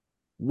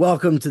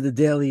Welcome to the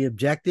Daily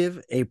Objective,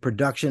 a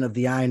production of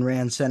the Ayn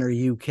Rand Center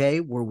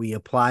UK, where we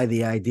apply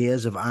the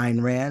ideas of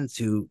Ayn Rand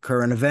to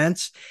current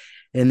events.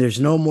 And there's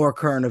no more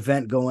current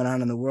event going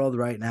on in the world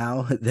right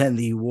now than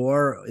the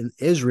war in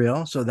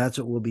Israel. So that's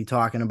what we'll be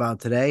talking about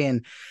today.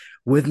 And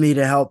with me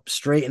to help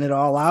straighten it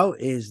all out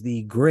is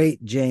the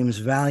great James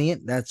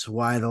Valiant. That's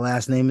why the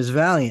last name is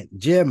Valiant.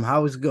 Jim,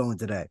 how is it going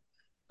today?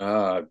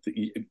 Uh,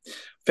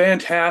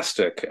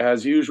 Fantastic,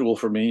 as usual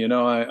for me.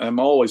 I'm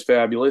always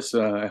fabulous.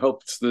 I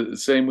hope it's the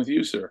same with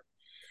you, sir.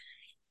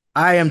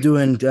 I am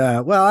doing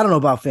well. I don't know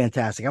about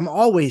fantastic. I'm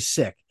always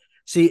sick.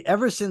 See,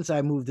 ever since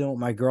I moved in with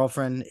my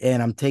girlfriend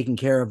and I'm taking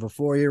care of a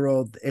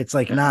 4-year-old, it's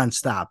like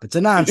nonstop. It's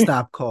a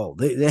nonstop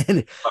cold.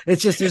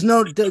 It's just there's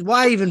no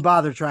why even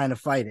bother trying to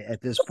fight it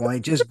at this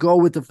point. Just go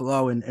with the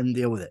flow and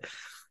deal with it.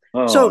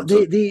 Oh, So I'm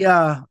so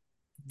the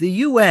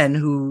UN,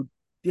 who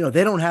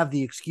they don't have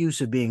the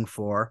excuse of being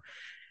for,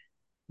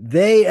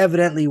 they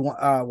evidently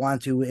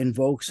want to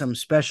invoke some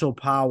special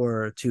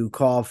power to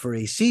call for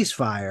a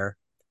ceasefire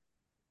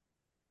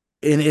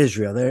in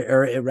Israel,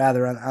 or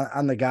rather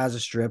on the Gaza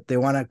Strip. They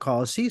want to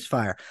call a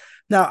ceasefire.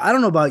 Now, I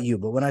don't know about you,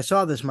 but when I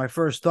saw this, my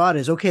first thought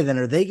is, okay, then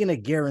are they going to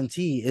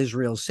guarantee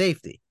Israel's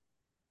safety?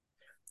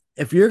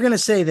 If you're going to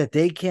say that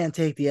they can't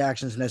take the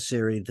actions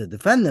necessary to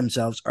defend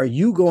themselves, are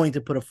you going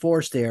to put a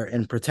force there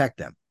and protect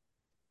them?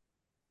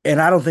 And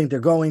I don't think they're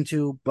going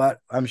to, but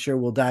I'm sure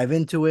we'll dive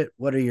into it.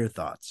 What are your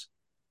thoughts?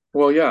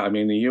 well, yeah. I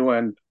mean, the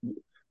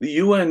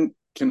UN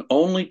can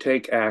only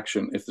take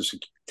action if the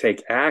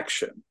take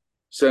action.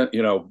 So,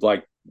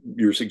 like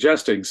you're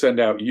suggesting, send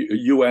out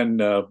UN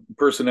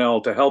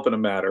personnel to help in a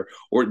matter,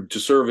 or to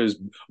serve as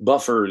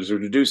buffers, or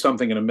to do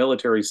something in a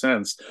military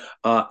sense,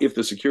 if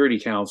the Security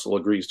Council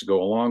agrees to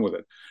go along with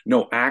it.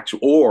 No action,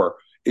 or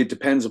it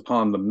depends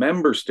upon the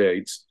member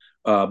states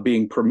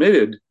being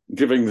permitted,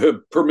 giving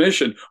the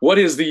permission. What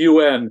is the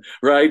UN,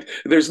 right?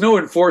 There's no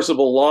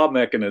enforceable law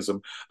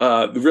mechanism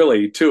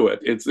really to it.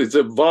 It's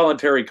a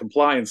voluntary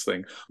compliance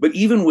thing. But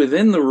even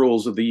within the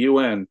rules of the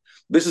UN,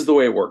 this is the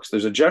way it works.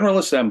 There's a General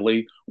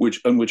Assembly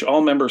in which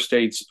all member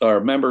states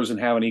are members and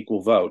have an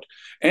equal vote.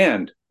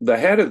 And the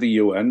head of the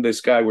UN,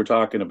 this guy we're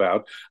talking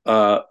about,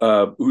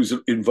 who's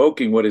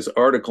invoking what is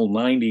Article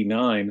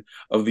 99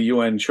 of the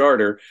UN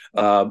Charter,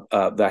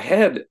 the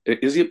head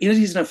is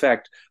in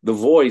effect the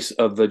voice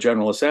of the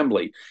General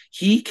Assembly.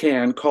 He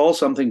can call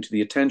something to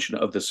the attention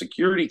of the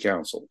Security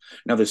Council.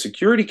 Now, the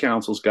Security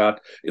Council's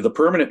got the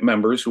permanent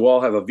members who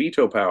all have a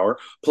veto power,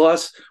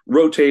 plus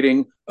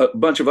rotating a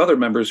bunch of other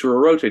members who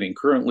are rotating.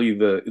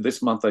 Currently,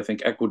 this month, I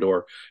think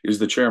Ecuador is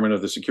the chairman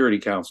of the Security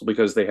Council,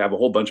 because they have a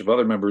whole bunch of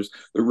other members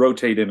that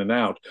rotate in and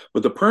out.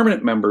 But the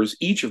permanent members,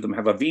 each of them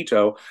have a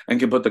veto and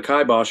can put the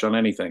kibosh on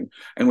anything.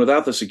 And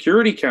without the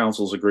Security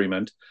Council's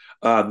agreement,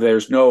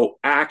 there's no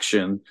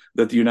action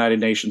that the United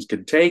Nations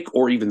can take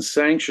or even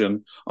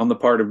sanction on the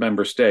part of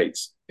member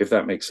states, if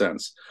that makes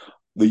sense.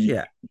 The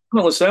Yeah.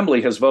 General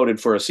Assembly has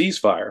voted for a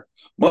ceasefire.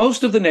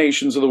 Most of the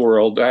nations of the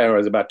world, I don't know,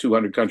 there's about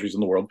 200 countries in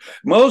the world,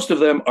 most of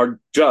them are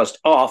just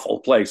awful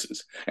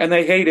places. And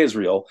they hate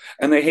Israel,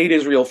 and they hate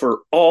Israel for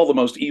all the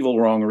most evil,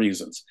 wrong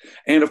reasons.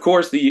 And of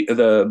course, the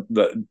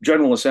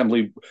General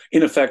Assembly,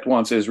 in effect,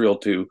 wants Israel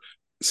to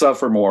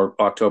suffer more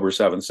October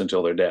 7th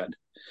until they're dead.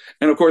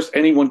 And of course,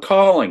 anyone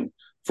calling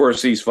for a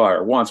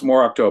ceasefire wants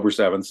more October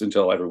 7th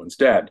until everyone's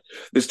dead.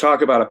 This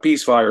talk about a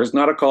peacefire is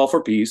not a call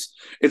for peace.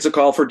 It's a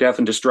call for death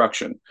and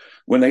destruction.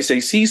 When they say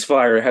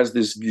ceasefire, it has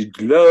this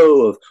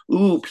glow of,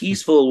 ooh,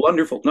 peaceful,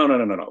 wonderful. No, no,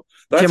 no, no, no.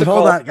 That's Jim, a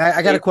hold call. on.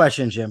 I got a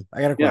question, Jim.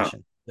 I got a Yeah.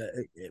 question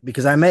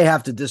because I may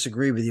have to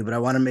disagree with you, but I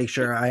want to make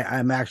sure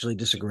I'm actually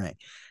disagreeing.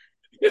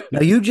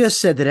 Now, you just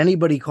said that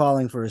anybody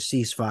calling for a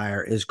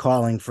ceasefire is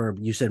calling for,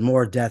 you said,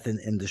 more death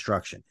and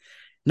destruction.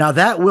 Now,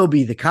 that will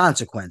be the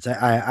consequence.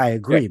 I Yeah.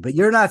 agree, but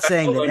you're not That's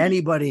saying that all I mean.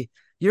 anybody,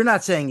 you're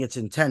not saying it's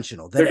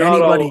intentional, that They're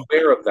not all anybody,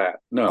 aware of that.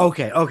 No.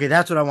 okay,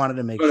 that's what I wanted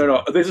to make No, no, sure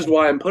of. no. This is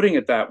why Okay. I'm putting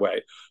it that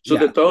way, so Yeah.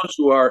 that those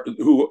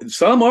who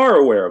some are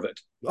aware of it,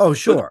 Oh, but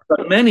sure.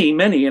 many,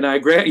 many, and I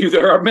grant you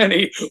there are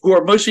many who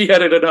are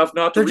mushy-headed enough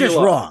not to They're just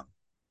realize wrong.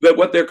 that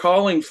what they're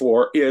calling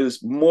for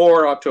is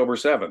more October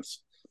 7th.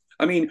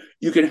 I mean,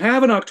 you can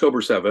have an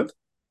October 7th,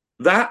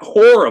 that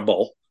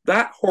horrible,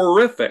 that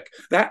horrific,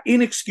 that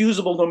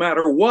inexcusable, no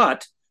matter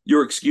what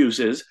your excuse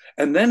is,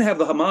 and then have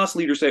the Hamas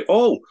leader say,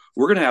 oh,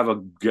 we're going to have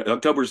a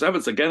October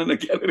 7th again and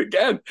again and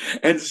again.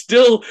 And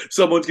still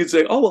someone could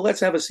say, oh, well, let's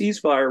have a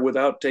ceasefire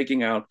without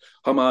taking out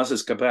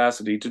Hamas's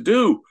capacity to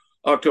do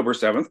October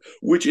 7th,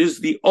 which is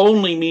the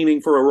only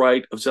meaning for a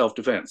right of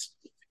self-defense.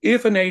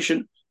 If a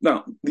nation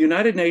Now, the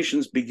United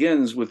Nations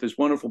begins with this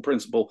wonderful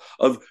principle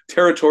of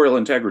territorial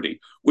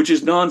integrity, which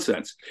is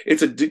nonsense.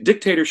 It's a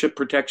dictatorship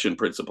protection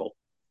principle.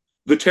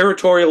 The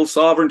territorial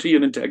sovereignty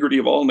and integrity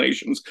of all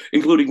nations,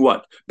 including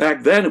what?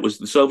 Back then it was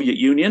the Soviet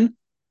Union,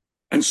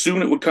 and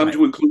soon it would come Right.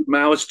 to include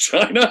Maoist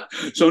China.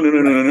 So no,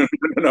 no, no, Right. no, no,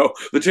 no, no.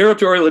 The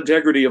territorial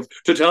integrity of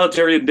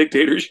totalitarian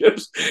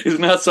dictatorships is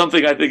not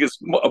something I think is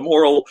a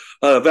moral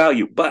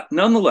value. But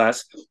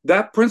nonetheless,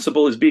 that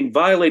principle is being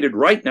violated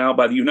right now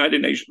by the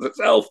United Nations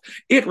itself.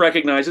 It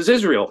recognizes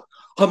Israel.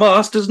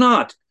 Hamas does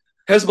not.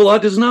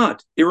 Hezbollah does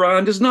not.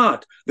 Iran does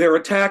not. They're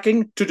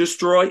attacking to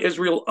destroy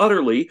Israel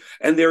utterly,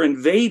 and they're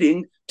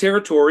invading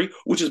territory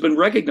which has been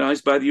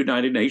recognized by the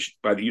United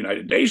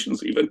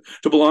Nations even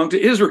to belong to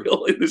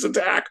Israel in this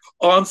attack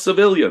on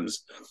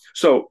civilians.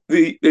 So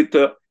the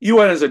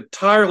UN is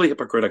entirely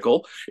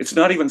hypocritical. It's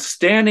not even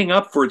standing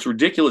up for its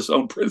ridiculous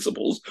own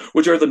principles,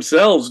 which are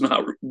themselves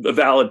not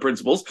valid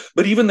principles,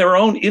 but even their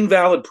own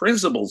invalid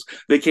principles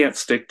they can't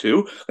stick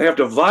to. They have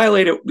to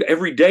violate it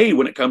every day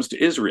when it comes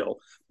to Israel.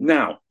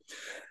 Now,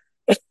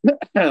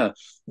 the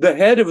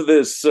head of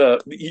this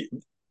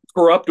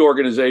corrupt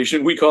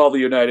organization we call the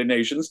United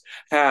Nations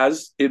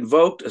has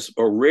invoked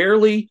a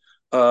rarely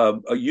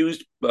a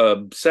used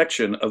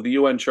section of the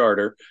UN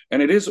Charter,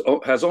 and it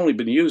has only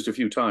been used a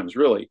few times,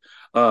 really.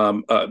 A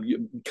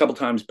couple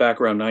times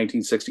back around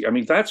 1960. I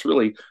mean, that's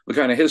really the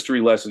kind of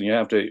history lesson you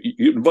have to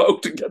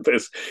invoke to get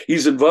this.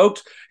 He's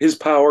invoked his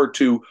power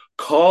to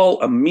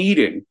call a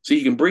meeting so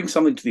he can bring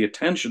something to the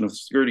attention of the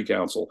Security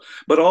Council.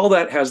 But all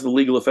that has the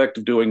legal effect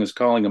of doing is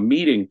calling a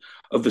meeting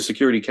of the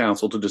Security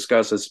Council to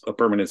discuss a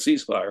permanent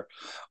ceasefire.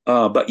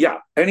 But yeah,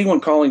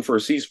 anyone calling for a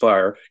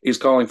ceasefire is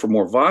calling for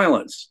more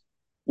violence,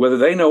 whether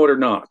they know it or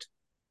not,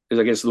 is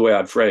I guess the way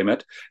I'd frame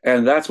it.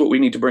 And that's what we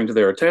need to bring to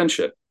their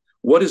attention.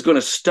 What is going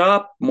to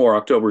stop more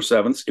October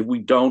 7th if we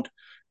don't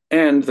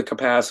end the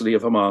capacity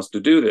of Hamas to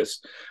do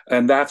this?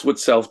 And that's what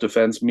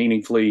self-defense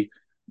meaningfully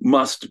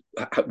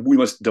we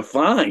must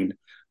define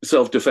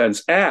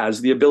self-defense as: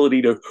 the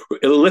ability to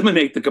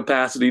eliminate the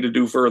capacity to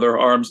do further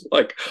harms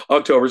like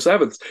October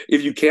 7th.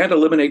 If you can't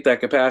eliminate that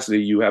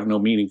capacity, you have no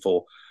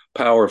meaningful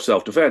power of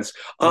self-defense.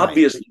 Right.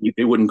 Obviously,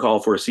 they wouldn't call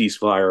for a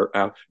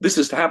ceasefire.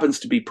 This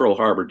happens to be Pearl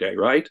Harbor Day,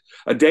 right?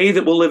 A day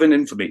that will live in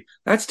infamy.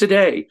 That's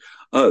today.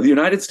 The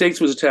United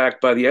States was attacked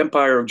by the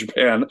Empire of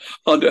Japan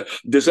on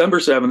December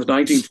 7th,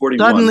 1941.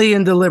 Suddenly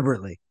and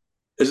deliberately.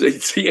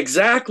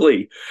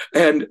 Exactly.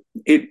 And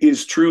it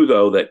is true,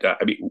 though, that,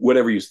 I mean,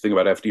 whatever you think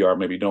about FDR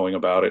maybe knowing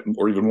about it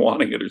or even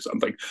wanting it or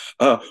something,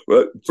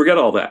 forget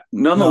all that.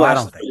 Nonetheless,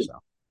 no, I don't think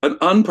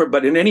so.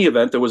 But in any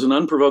event, there was an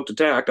unprovoked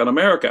attack on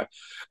America.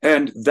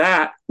 And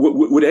that,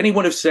 would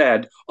anyone have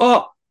said,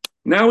 oh,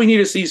 now we need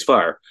a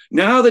ceasefire.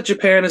 Now that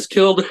Japan has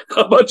killed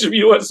a bunch of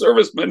U.S.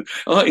 servicemen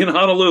in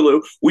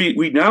Honolulu,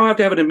 we now have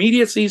to have an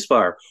immediate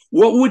ceasefire.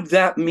 What would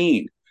that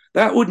mean?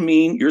 That would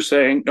mean you're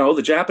saying, no,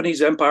 the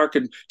Japanese empire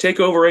can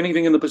take over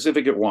anything in the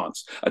Pacific it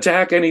wants,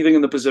 attack anything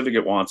in the Pacific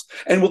it wants,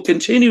 and will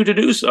continue to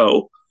do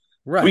so.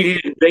 Right.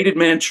 We invaded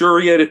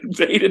Manchuria, it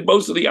invaded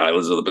most of the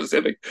islands of the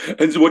Pacific.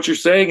 And so what you're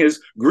saying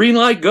is, green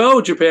light, go,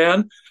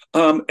 Japan.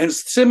 And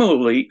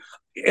similarly,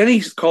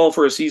 any call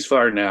for a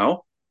ceasefire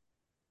now,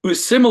 who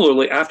is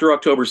similarly, after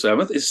October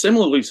 7th, is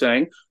similarly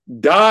saying,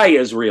 die,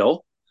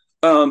 Israel.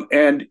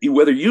 And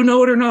whether you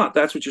know it or not,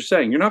 that's what you're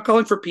saying. You're not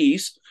calling for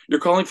peace. You're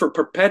calling for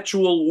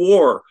perpetual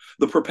war,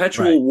 the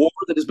perpetual war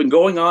that has been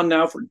going on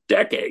now for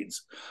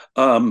decades.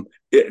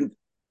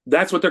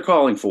 That's what they're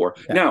calling for.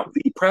 Yeah. Now,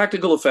 the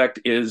practical effect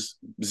is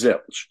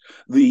zilch.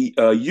 The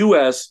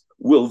U.S.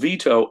 will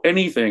veto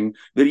anything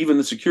that even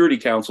the Security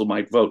Council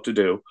might vote to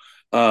do.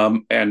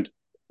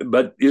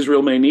 But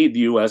Israel may need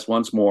the U.S.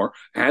 once more,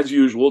 as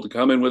usual, to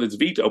come in with its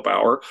veto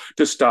power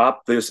to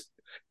stop this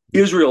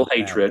Israel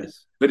hatred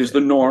that is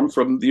the norm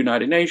from the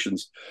United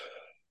Nations.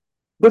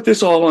 But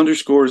this all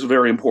underscores a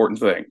very important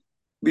thing.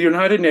 The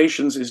United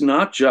Nations is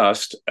not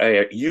just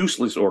a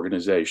useless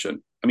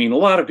organization. I mean, a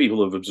lot of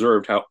people have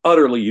observed how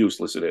utterly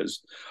useless it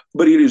is,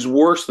 but it is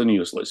worse than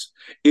useless.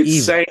 It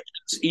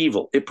sanctions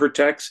evil. It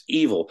protects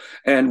evil.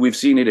 And we've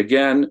seen it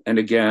again and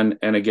again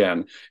and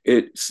again.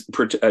 Its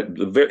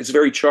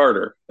very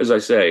charter, as I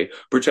say,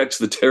 protects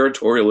the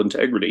territorial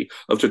integrity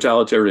of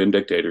totalitarian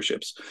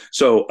dictatorships.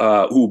 So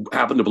who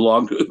happen to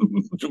belong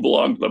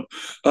to them.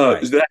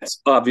 That's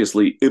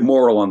obviously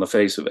immoral on the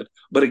face of it.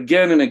 But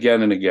again and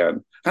again and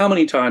again, how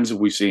many times have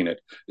we seen it?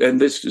 And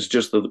this is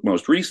just the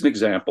most recent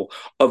example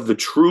of the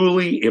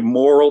truly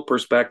immoral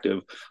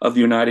perspective of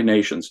the United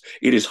Nations.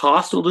 It is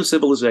hostile to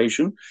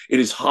civilization. It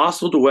is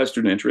hostile to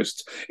Western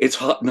interests. It's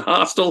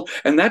hostile,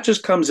 and that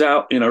just comes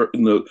out in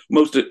the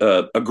most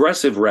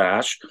aggressive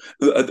rash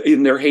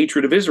in their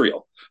hatred of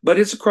Israel. But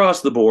it's across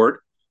the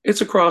board.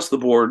 It's across the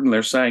board in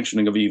their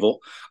sanctioning of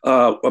evil.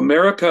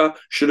 America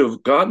should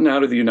have gotten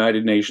out of the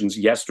United Nations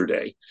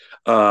yesterday.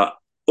 No.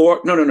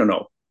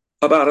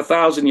 About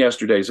 1,000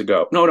 yesterdays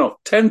ago. No,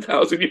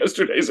 10,000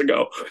 yesterdays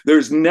ago.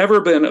 There's never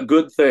been a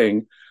good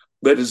thing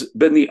that has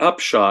been the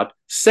upshot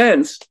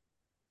since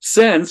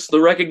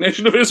the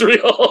recognition of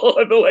Israel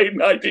in the late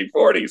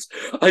 1940s.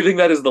 I think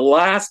that is the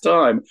last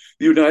time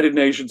the United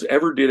Nations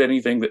ever did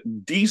anything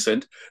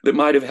decent that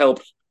might have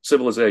helped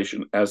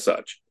civilization as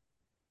such.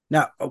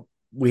 Now,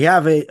 we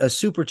have a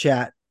super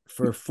chat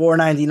for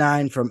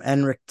 $4.99 from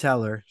Enric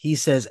Teller. He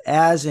says,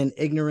 as in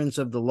ignorance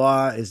of the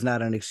law is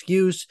not an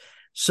excuse,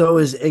 so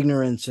is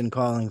ignorance in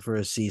calling for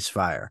a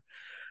ceasefire.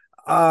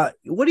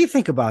 What do you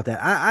think about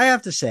that? I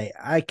have to say,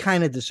 I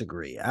kind of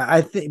disagree.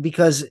 I think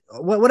because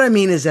what I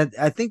mean is that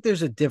I think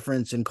there's a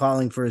difference in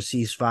calling for a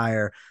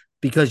ceasefire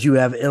because you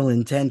have ill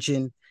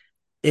intention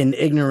in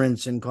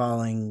ignorance and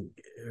calling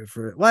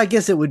for, well, I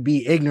guess it would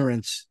be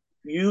ignorance.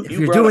 If You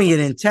you're brought up doing it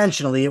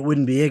intentionally, it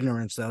wouldn't be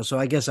ignorance though. So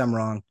I guess I'm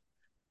wrong.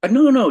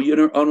 no, you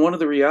know, on one of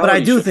the But I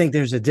reality do shows. think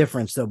there's a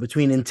difference though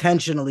between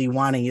intentionally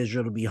wanting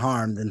Israel to be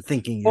harmed and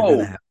thinking you're going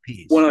to Oh, have when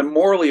peace. I'm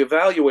morally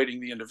evaluating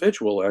the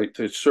individual, it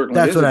certainly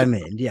That's is what a. I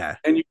mean. Yeah.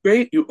 And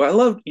I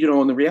love, you know,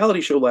 on the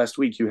reality show last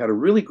week, you had a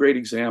really great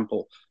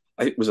example.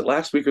 Was it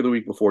last week or the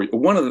week before?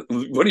 One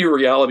of your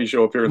reality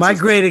show My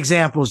appearances. great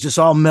examples just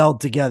all meld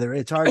together.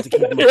 It's hard to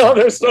keep them Yeah, apart.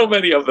 there's so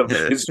many of them.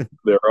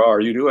 There are.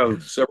 You do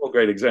have several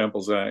great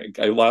examples. I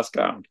lost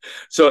count.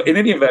 So in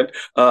any event,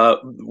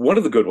 one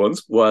of the good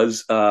ones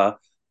was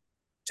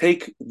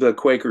take the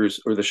Quakers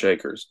or the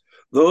Shakers,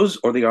 those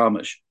or the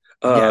Amish.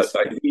 Yes.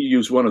 I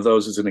use one of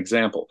those as an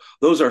example.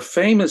 Those are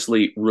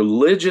famously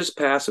religious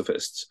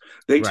pacifists.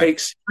 They Right. take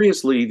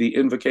seriously the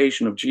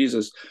invocation of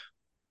Jesus,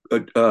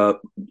 uh, uh,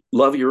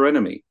 love your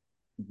enemy,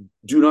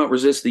 do not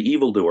resist the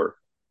evildoer,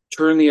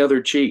 turn the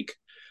other cheek.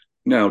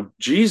 Now,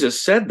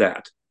 Jesus said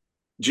that.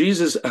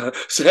 Jesus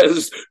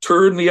says,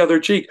 turn the other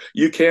cheek.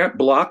 You can't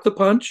block the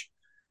punch.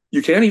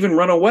 You can't even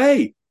run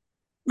away.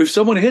 If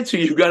someone hits you,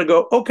 you've got to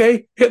go,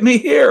 okay, hit me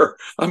here.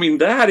 I mean,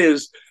 that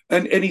is,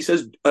 and he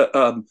says,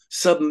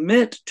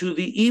 submit to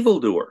the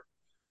evildoer.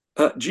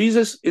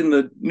 Jesus in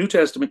the New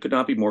Testament could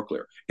not be more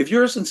clear. If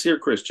you're a sincere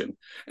Christian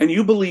and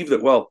you believe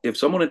that, well, if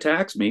someone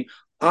attacks me,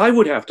 I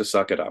would have to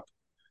suck it up.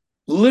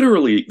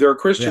 Literally, there are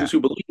Yeah. Christians who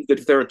believe that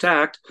if they're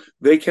attacked,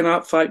 they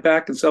cannot fight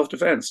back in self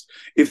defense.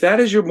 If that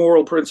is your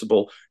moral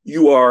principle,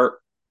 you are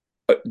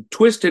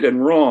twisted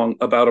and wrong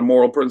about a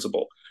moral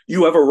principle.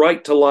 You have a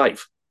right to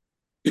life.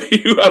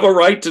 You have a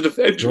right to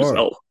defend Sure.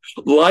 yourself.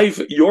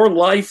 Your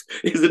life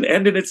is an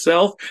end in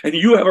itself, and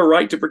you have a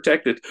right to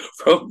protect it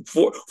from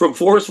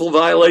forceful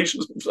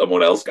violations from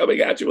someone else coming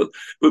at you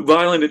with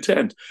violent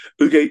intent.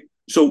 Okay,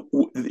 so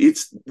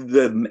it's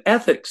the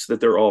ethics that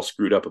they're all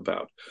screwed up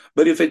about.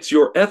 But if it's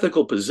your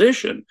ethical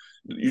position,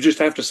 you just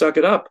have to suck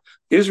it up.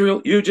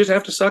 Israel, you just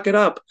have to suck it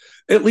up.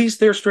 At least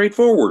they're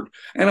straightforward.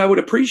 And I would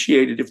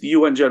appreciate it if the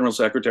UN General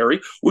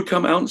Secretary would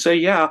come out and say,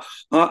 yeah,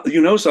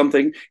 you know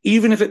something,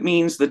 even if it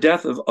means the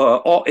death of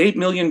all 8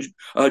 million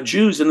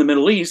Jews in the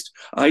Middle East,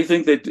 I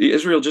think that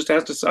Israel just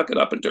has to suck it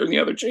up and turn the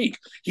other cheek.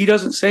 He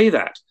doesn't say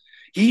that.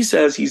 He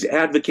says he's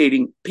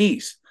advocating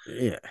peace.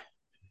 Yeah.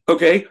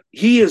 Okay,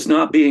 he is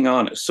not being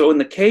honest. So, in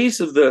the case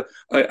of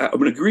I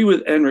would agree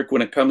with Enric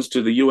when it comes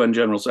to the UN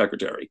General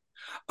Secretary.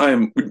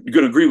 I'm going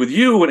to agree with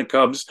you when it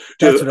comes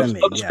That's to what I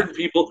mean. Yeah. certain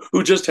people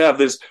who just have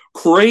this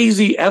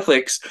crazy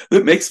ethics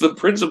that makes them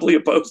principally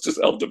opposed to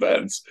self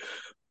defense.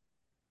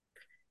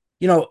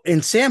 You know,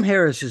 in Sam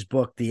Harris's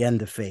book, The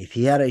End of Faith,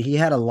 he had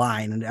a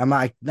line, and I'm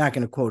not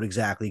going to quote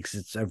exactly because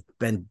it's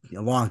been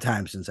a long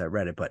time since I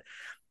read it, but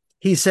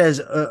he says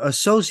a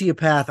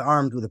sociopath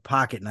armed with a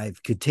pocket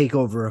knife could take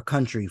over a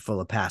country full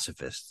of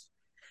pacifists.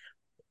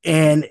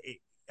 And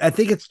I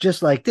think it's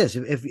just like this.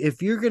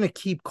 If you're going to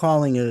keep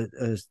calling a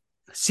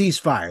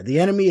ceasefire, the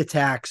enemy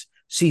attacks,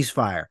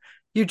 ceasefire,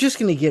 you're just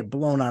going to get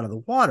blown out of the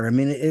water. I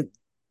mean,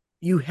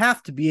 you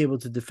have to be able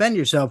to defend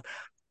yourself,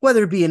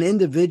 whether it be an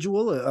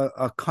individual,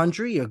 a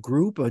country, a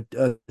group, a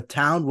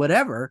town,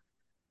 whatever.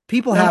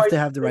 People No, have I to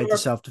have the right to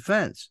self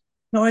defense.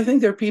 No, I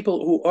think there are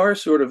people who are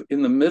sort of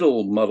in the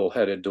middle, muddle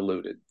headed,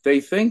 deluded.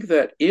 They think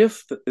that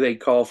if they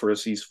call for a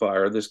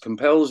ceasefire, this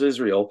compels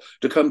Israel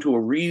to come to a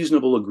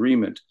reasonable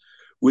agreement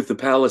with the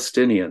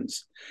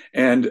Palestinians.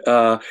 And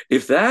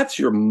if that's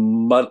your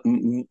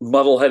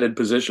muddle headed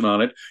position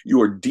on it,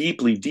 you are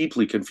deeply,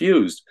 deeply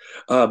confused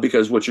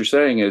because what you're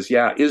saying is,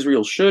 yeah,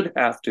 Israel should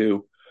have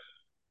to,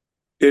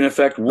 in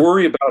effect,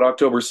 worry about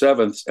October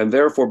 7th and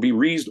therefore be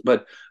reasonable.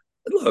 But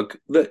look,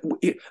 the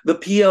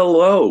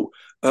PLO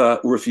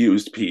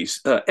refused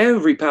peace.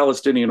 Every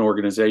Palestinian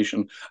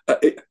organization,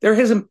 there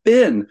hasn't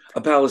been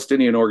a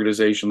Palestinian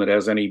organization that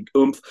has any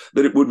oomph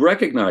that it would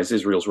recognize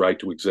Israel's right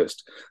to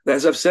exist.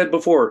 As I've said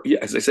before,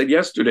 as I said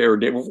yesterday or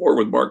day before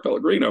with Mark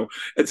Pellegrino,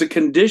 it's a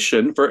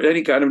condition for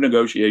any kind of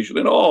negotiation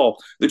at all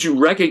that you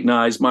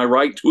recognize my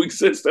right to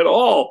exist at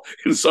all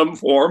in some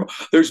form.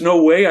 There's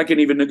no way I can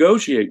even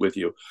negotiate with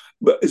you.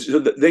 But so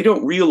they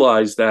don't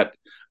realize that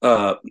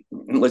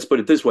let's put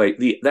it this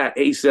way, that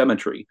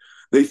asymmetry.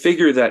 They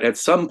figure that at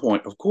some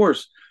point, of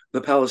course,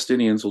 the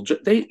Palestinians will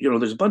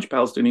there's a bunch of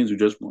Palestinians who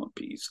just want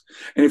peace.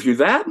 And if you're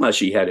that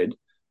mushy headed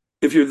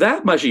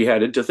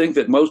to think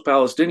that most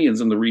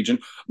Palestinians in the region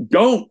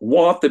don't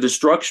want the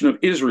destruction of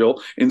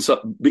Israel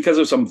because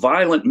of some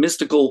violent,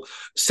 mystical,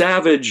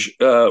 savage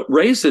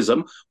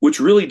racism, which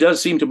really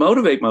does seem to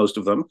motivate most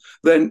of them,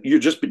 then you're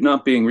just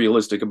not being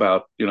realistic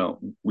about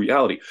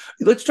reality.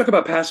 Let's talk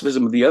about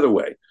pacifism the other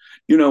way.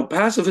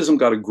 Pacifism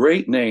got a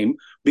great name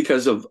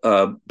because of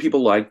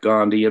people like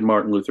Gandhi and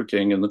Martin Luther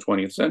King in the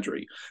 20th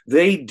century.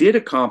 They did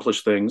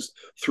accomplish things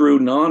through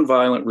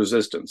nonviolent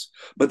resistance,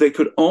 but they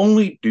could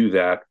only do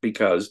that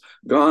because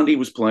Gandhi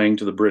was playing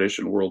to the British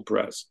and world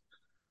press.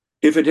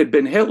 If it had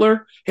been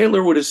Hitler,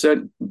 Hitler would have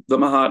sent the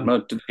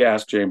Mahatma to the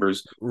gas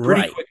chambers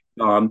pretty Right. quick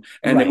on,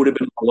 and it Right. would have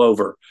been all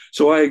over.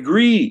 So I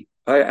agree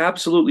I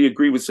absolutely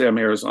agree with Sam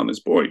Harris on this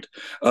point.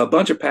 A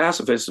bunch of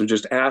pacifists are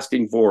just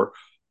asking for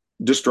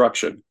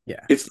destruction.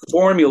 Yeah. It's the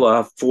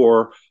formula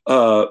for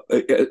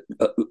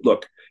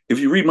look. If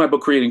you read my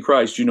book, Creating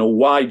Christ, you know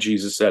why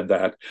Jesus said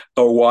that,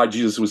 or why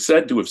Jesus was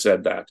said to have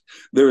said that.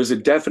 There is a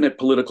definite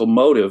political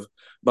motive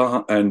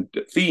and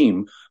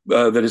theme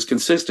that is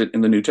consistent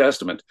in the New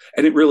Testament,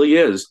 and it really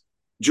is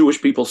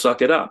Jewish people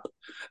suck it up.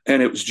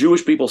 And it was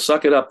Jewish people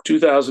suck it up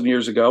 2,000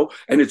 years ago,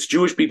 and it's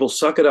Jewish people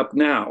suck it up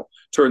now,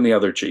 turn the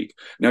other cheek.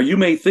 Now, you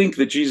may think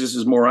that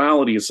Jesus'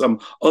 morality is some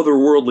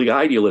otherworldly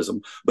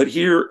idealism, but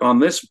here on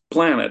this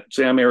planet,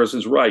 Sam Harris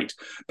is right.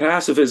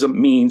 Pacifism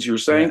means you're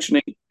Yeah.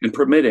 sanctioning and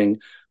permitting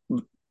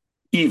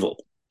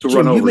evil to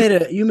run Jim, over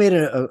you. you made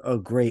a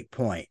great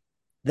point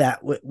that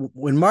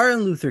when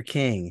Martin Luther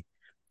King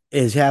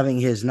is having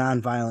his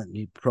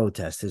nonviolent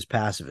protest, his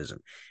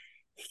pacifism,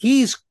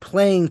 he's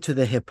playing to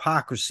the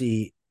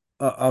hypocrisy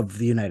of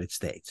the United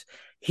States.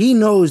 He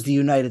knows the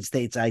United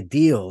States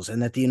ideals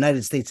and that the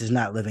United States is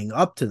not living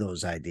up to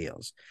those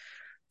ideals.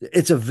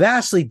 It's a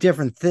vastly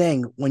different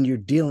thing when you're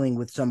dealing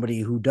with somebody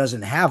who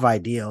doesn't have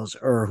ideals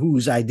or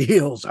whose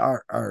ideals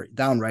are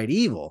downright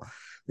evil.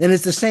 And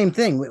it's the same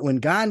thing when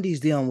Gandhi's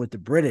dealing with the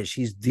British.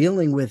 He's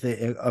dealing with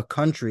a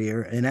country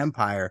or an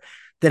empire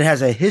that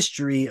has a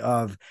history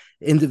of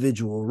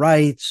individual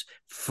rights,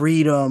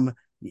 freedom,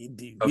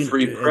 A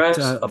free press,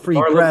 a free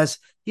parliament, press,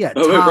 yeah, right?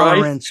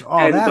 tolerance, all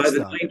And that by the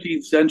stuff.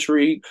 19th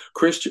century,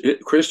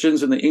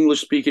 Christians in the English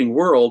speaking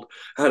world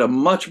had a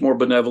much more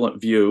benevolent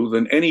view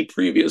than any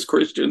previous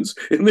Christians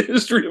in the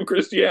history of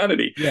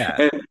Christianity. Yeah,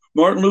 And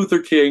Martin Luther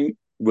King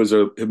was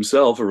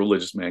himself a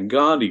religious man.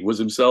 Gandhi was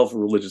himself a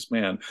religious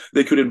man.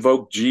 They could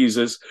invoke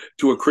Jesus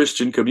to a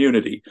Christian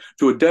community,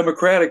 to a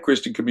democratic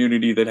Christian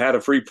community that had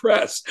a free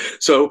press.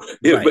 So,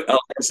 right. I'll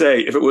say,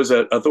 if it was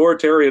an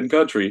authoritarian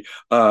country,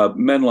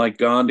 men like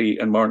Gandhi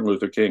and Martin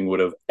Luther King would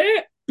have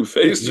Yeah,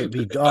 faced you'd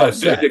be all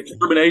set.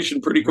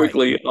 extermination pretty Right.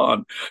 quickly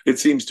on. It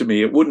seems to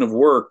me it wouldn't have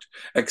worked,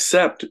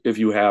 except if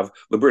you have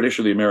the British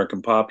or the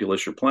American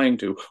populace you're playing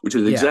to, which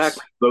is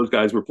exactly Yes. what those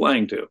guys were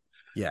playing to.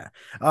 Yeah.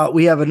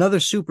 We have another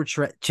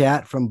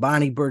chat from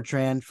Bonnie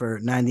Bertrand for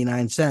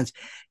 99 cents.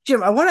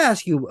 Jim, I want to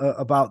ask you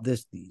about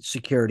this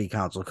Security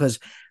Council because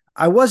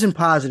I wasn't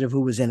positive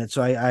who was in it.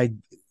 So I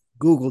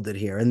Googled it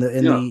here. And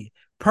Yeah. the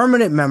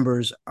permanent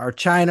members are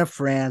China,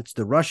 France,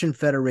 the Russian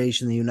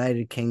Federation, the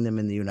United Kingdom,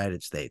 and the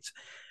United States.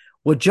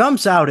 What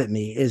jumps out at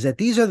me is that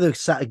these are the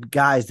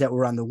guys that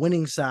were on the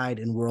winning side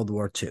in World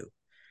War II,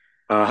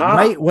 Aha.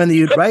 right when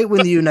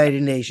the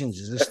United Nations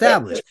is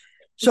established.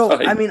 So, I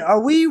Right. mean,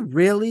 are we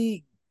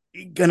really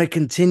going to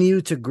continue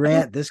to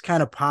grant this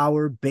kind of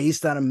power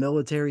based on a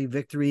military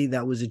victory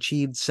that was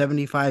achieved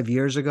 75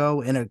 years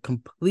ago in a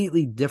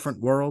completely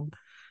different world?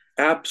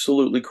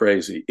 Absolutely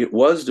crazy. It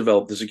was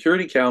developed. The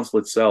Security Council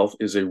itself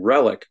is a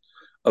relic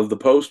of the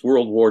post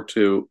World War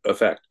II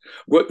effect.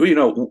 World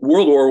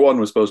War One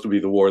was supposed to be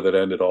the war that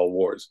ended all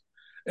wars.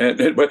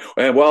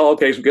 Well,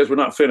 okay, so I guess we're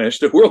not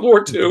finished. World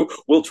War II,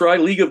 we'll try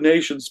League of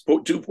Nations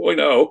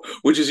 2.0,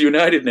 which is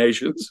United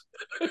Nations.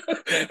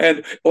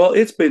 And well,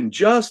 it's been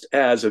just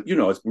as,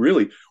 it's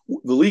really,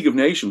 the League of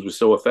Nations was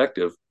so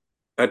effective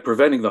at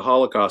preventing the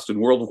Holocaust in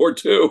World War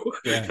II.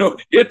 Yeah.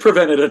 It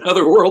prevented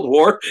another world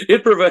war.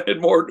 It prevented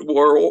more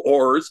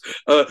wars.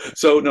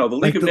 So no, the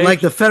League of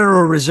Like the Nations,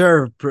 Federal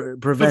Reserve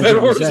prevented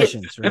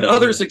recessions, and right?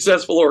 other Yeah.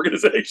 successful Yeah.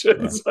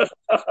 organizations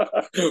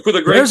with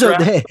a great There's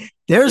track.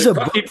 there's a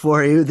book Right?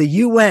 for you, the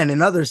UN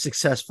and other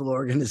successful Another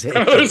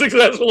organizations.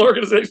 successful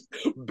organization.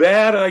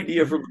 Bad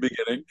idea from the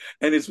beginning.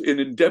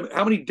 And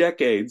how many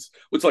decades?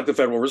 It's like the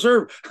Federal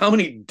Reserve. How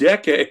many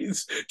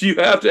decades do you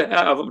have to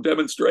have of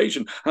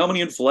demonstration? How many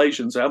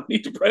inflations? How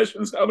many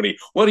depressions?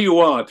 What do you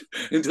want?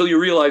 Until you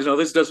realize, no,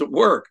 this doesn't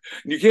work.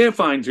 And you can't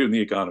fine tune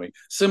the economy.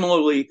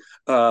 Similarly,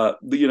 the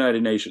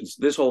United Nations.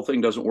 This whole thing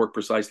doesn't work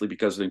precisely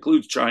because it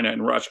includes China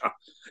and Russia.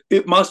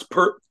 It must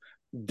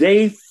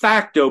de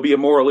facto be a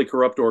morally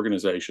corrupt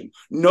organization.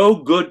 No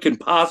good can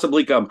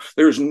possibly come.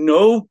 There's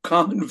no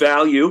common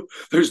value.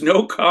 There's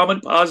no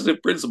common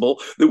positive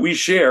principle that we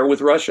share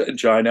with Russia and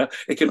China.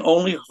 It can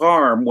only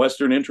harm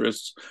Western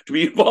interests to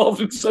be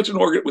involved in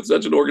with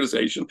such an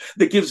organization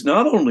that gives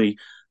not only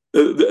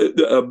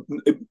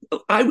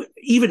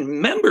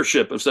even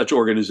membership of such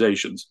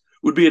organizations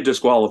would be a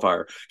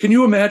disqualifier. Can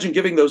you imagine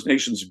giving those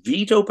nations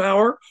veto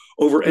power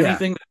over Yeah.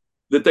 anything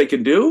that they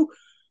can do?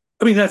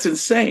 I mean, that's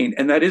insane.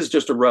 And that is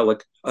just a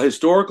relic, a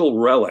historical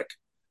relic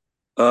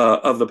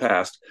of the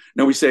past.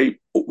 Now we say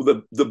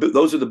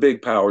those are the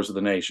big powers of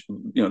the nation.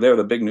 They're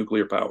the big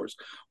nuclear powers.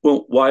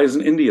 Well, why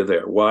isn't India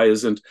there? Why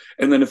isn't?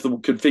 And then if the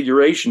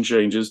configuration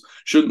changes,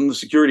 shouldn't the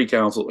Security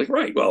Council?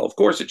 Right. Well, of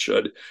course it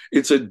should.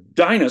 It's a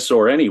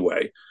dinosaur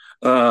anyway.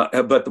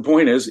 But the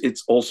point is,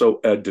 it's also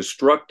a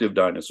destructive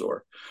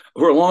dinosaur.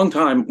 For a long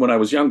time, when I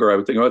was younger, I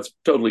would think, oh, it's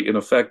totally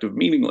ineffective,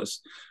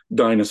 meaningless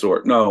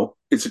dinosaur. No,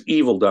 it's an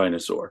evil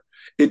dinosaur.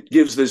 It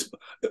gives this,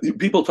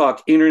 people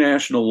talk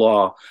international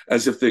law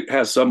as if it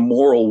has some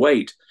moral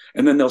weight.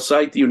 And then they'll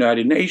cite the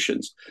United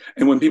Nations.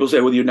 And when people say,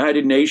 well, the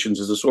United Nations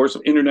is a source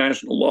of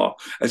international law,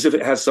 as if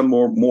it has some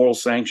more moral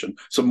sanction,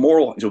 some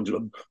moral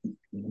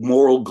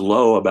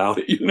glow about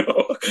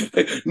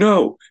it,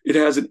 No, it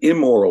has an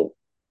immoral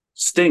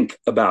stink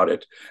about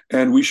it.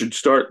 And we should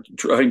start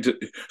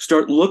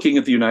looking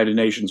at the United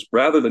Nations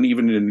rather than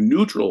even in a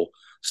neutral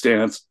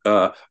stance,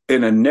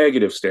 in a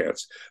negative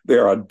stance.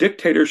 They're a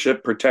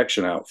dictatorship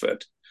protection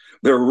outfit.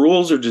 Their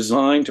rules are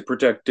designed to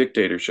protect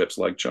dictatorships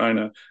like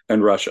China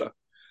and Russia.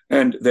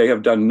 And they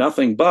have done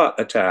nothing but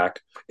attack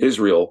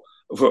Israel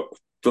for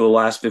the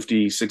last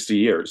 50, 60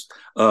 years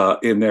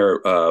in their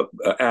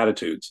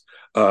attitudes.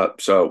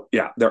 So,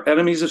 yeah, they're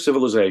enemies of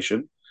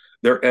civilization.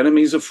 They're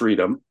enemies of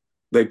freedom.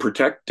 They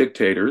protect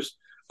dictators.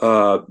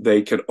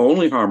 They can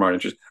only harm our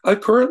interests.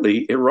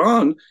 Currently,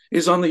 Iran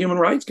is on the Human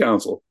Rights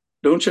Council.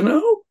 Don't you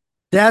know?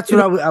 That's You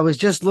what know, I was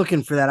just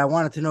looking for. That I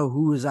wanted to know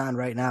who is on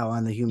right now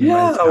on the Human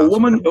yeah, Rights a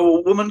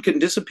Council. woman can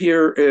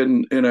disappear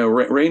in a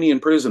Iranian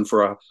prison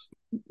for a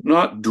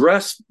not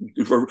dress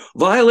for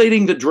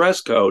violating the dress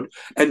code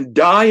and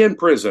die in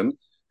prison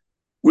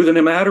within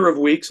a matter of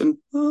weeks. And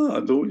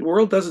the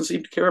world doesn't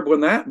seem to care when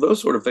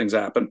those sort of things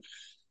happen.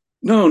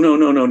 No, no,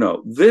 no, no,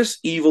 no. This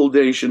evil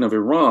nation of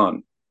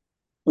Iran,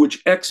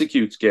 which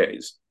executes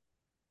gays,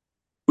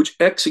 which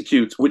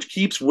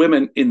keeps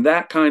women in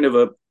that kind of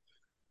a,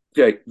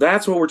 okay,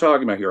 that's what we're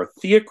talking about here, a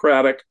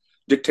theocratic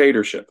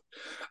dictatorship.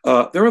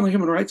 They're on the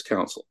Human Rights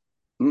Council.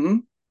 Mm-hmm.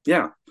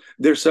 Yeah,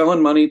 they're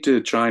selling money to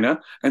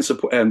China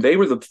and they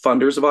were the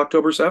funders of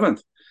October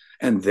 7th,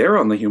 and they're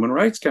on the Human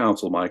Rights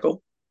Council,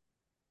 Michael.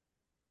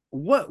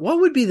 What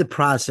would be the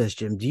process,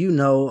 Jim? Do you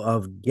know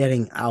of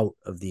getting out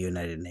of the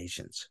United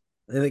Nations?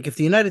 Like if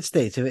the United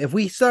States, if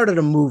we started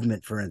a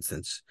movement, for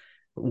instance,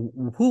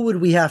 who would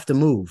we have to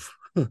move?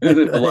 Isn't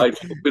it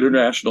delightful?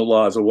 International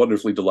law is a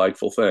wonderfully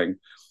delightful thing.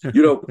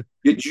 You know,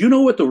 do you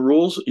know what the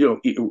rules,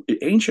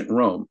 ancient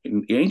Rome,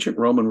 in the ancient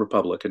Roman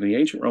Republic, in the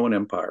ancient Roman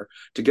Empire,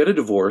 to get a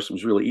divorce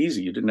was really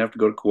easy. You didn't have to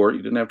go to court.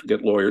 You didn't have to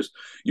get lawyers.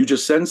 You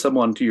just send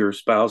someone to your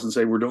spouse and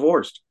say, we're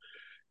divorced.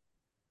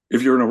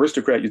 If you're an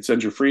aristocrat, you'd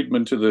send your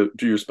freedman to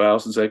your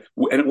spouse and say,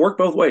 and it worked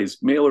both ways,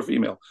 male or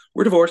female.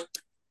 We're divorced.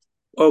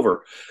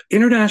 Over.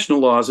 International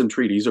laws and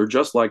treaties are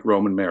just like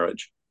Roman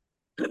marriage.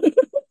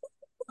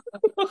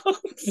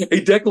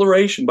 A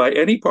declaration by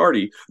any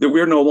party that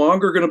we're no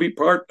longer going to be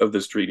part of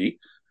this treaty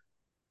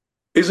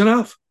is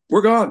enough.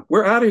 We're gone.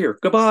 We're out of here.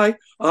 Goodbye.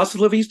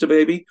 Hasta la vista,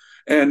 baby.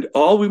 And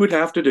all we would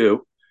have to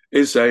do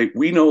is say,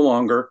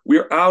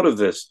 we're out of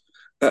this.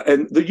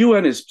 And the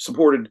UN has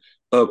supported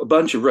a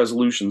bunch of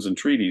resolutions and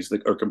treaties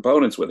that are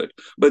components with it.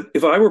 But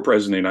if I were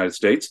president of the United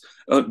States,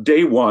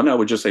 day one, I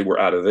would just say, we're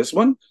out of this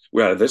one.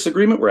 We're out of this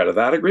agreement. We're out of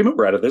that agreement.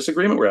 We're out of this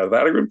agreement. We're out of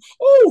that agreement.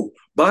 Oh,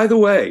 by the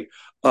way,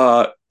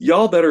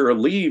 y'all better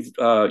leave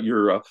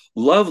your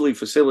lovely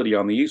facility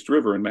on the East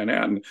River in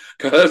Manhattan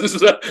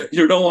because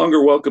you're no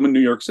longer welcome in New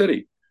York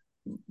City.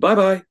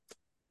 Bye-bye.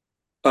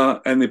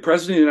 And the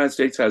president of the United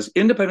States has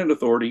independent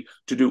authority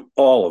to do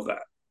all of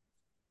that.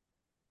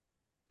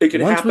 It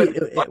could happen,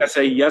 like I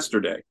say,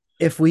 yesterday.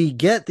 If we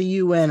get the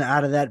UN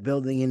out of that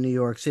building in New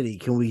York City,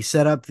 can we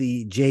set up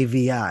the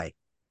JVI?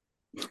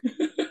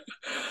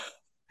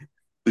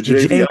 The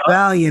James JVI?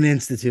 Valiant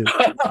Institute.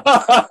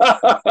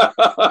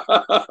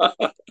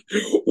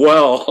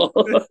 Well,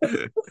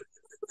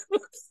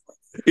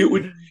 it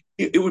would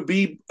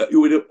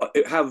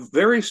have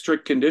very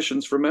strict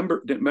conditions for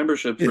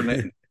membership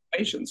for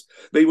nations.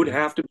 They would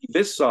have to be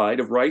this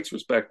side of rights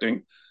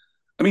respecting.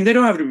 I mean, they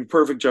don't have to be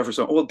perfect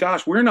Jefferson. Well,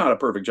 gosh, we're not a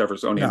perfect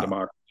Jeffersonian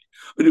democracy.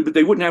 But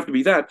they wouldn't have to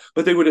be that,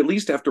 but they would at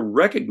least have to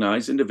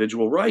recognize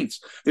individual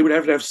rights. They would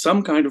have to have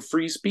some kind of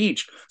free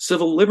speech,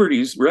 civil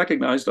liberties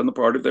recognized on the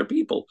part of their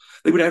people.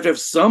 They would have to have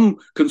some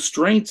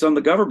constraints on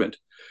the government.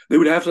 They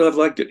would have to have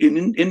like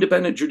an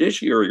independent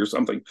judiciary or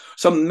something,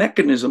 some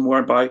mechanism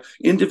whereby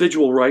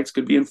individual rights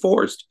could be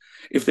enforced.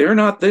 If they're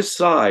not this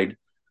side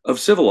of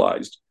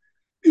civilized,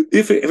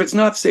 if it's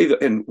not, say,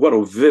 that, and what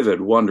a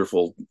vivid,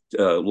 wonderful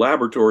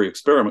laboratory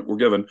experiment we're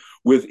given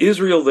with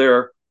Israel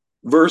there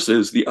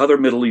versus the other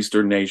Middle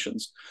Eastern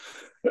nations.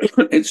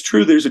 It's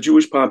true there's a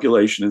Jewish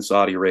population in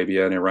Saudi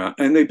Arabia and Iran,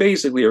 and they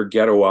basically are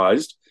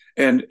ghettoized,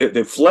 and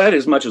they've fled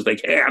as much as they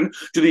can.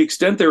 To the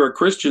extent there are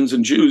Christians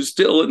and Jews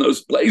still in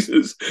those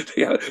places,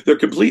 they're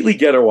completely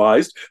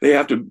ghettoized. They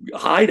have to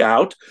hide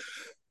out.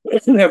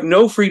 They have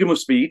no freedom of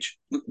speech.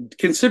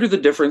 Consider the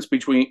difference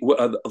between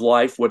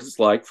life, what it's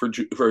like for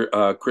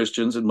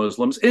Christians and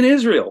Muslims in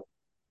Israel,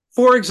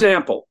 for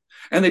example.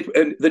 And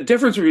the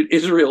difference between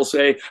Israel,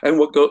 say, and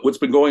what's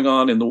been going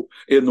on in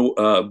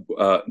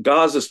the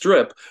Gaza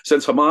Strip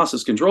since Hamas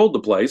has controlled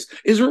the place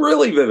is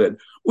really vivid.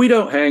 We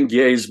don't hang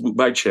gays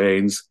by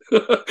chains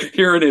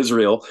here in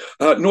Israel,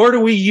 nor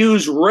do we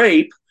use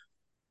rape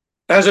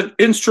as an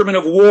instrument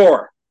of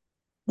war.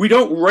 We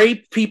don't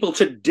rape people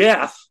to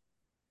death,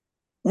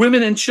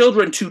 women and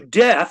children to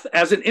death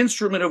as an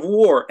instrument of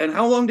war. And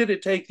how long did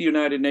it take the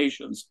United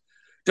Nations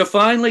to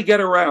finally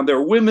get around?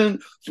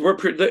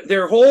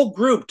 Their whole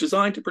group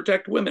designed to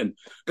protect women,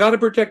 got to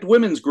protect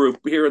women's group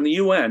here in the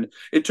UN.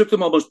 It took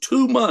them almost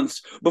 2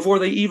 months before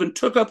they even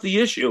took up the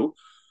issue.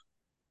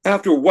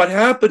 After what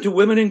happened to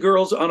women and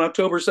girls on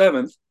October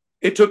 7th,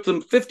 it took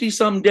them 50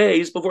 some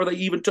days before they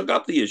even took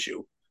up the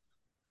issue.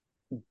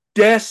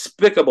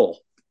 Despicable.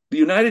 The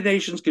United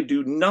Nations can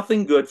do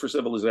nothing good for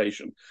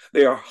civilization.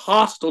 They are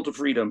hostile to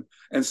freedom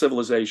and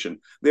civilization.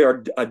 They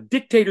are a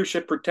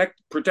dictatorship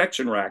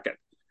protection racket.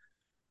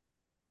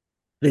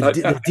 The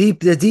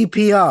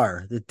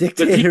DPR, the The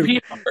dictator DPR.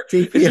 Is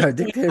this DPR what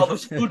we call the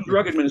dictatorship. Food and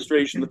Drug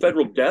Administration, the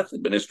Federal Death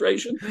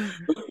Administration?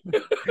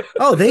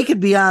 Oh, they could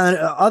be on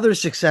other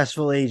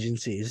successful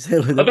agencies.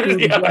 The Food and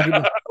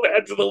Drug.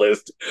 Add to the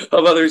list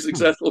of other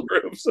successful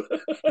groups.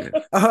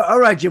 All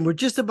right, Jim, we're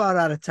just about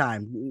out of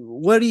time.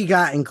 What do you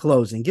got in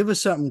closing? Give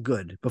us something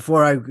good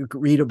before I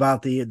read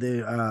about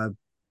the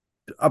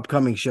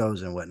upcoming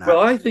shows and whatnot. Well,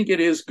 I think it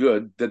is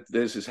good that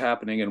this is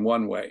happening in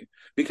one way,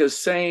 because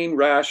sane,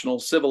 rational,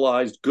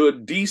 civilized,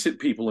 good, decent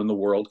people in the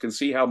world can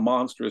see how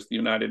monstrous the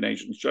United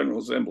Nations General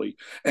Assembly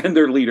and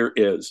their leader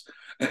is,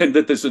 and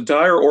that this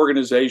entire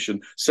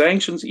organization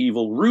sanctions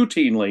evil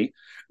routinely.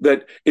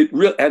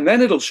 And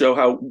then it'll show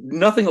how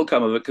nothing will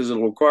come of it because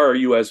it'll require a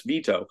U.S.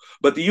 veto.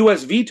 But the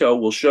U.S. veto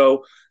will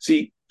show,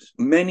 see,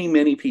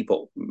 many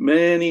people,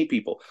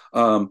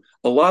 a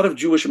lot of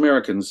Jewish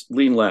Americans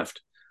lean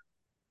left.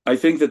 I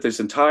think that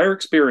this entire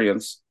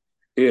experience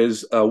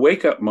is a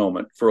wake up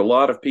moment for a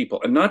lot of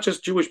people, and not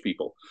just Jewish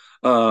people.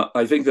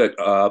 I think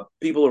that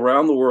people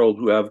around the world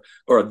who have,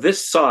 or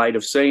this side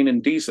of sane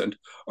and decent,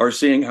 are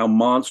seeing how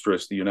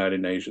monstrous the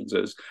United Nations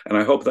is. And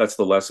I hope that's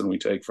the lesson we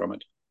take from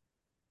it.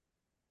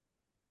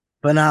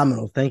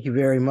 Phenomenal. Thank you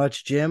very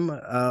much, Jim.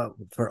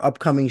 For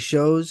upcoming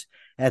shows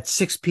at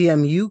 6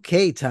 p.m.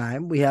 UK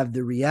time, we have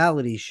the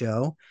reality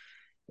show.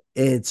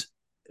 It's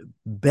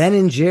Ben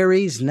and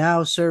Jerry's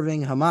Now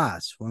Serving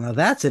Hamas. Well, now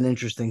that's an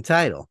interesting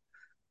title.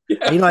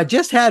 Yeah. You know, I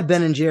just had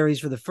Ben and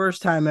Jerry's for the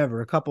first time ever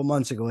a couple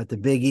months ago at the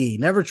Big E.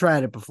 Never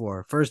tried it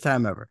before. First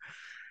time ever.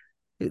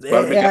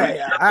 Well,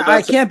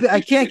 I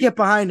can't get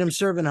behind him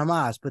serving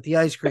Hamas, but the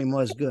ice cream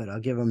was good. I'll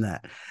give him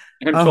that.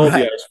 I'm All told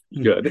right.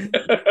 yes, good.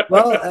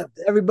 Well,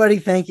 everybody,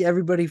 thank you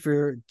everybody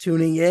for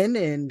tuning in,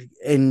 and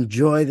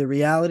enjoy the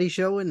reality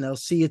show. And they'll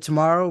see you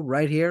tomorrow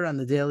right here on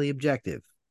the Daily Objective.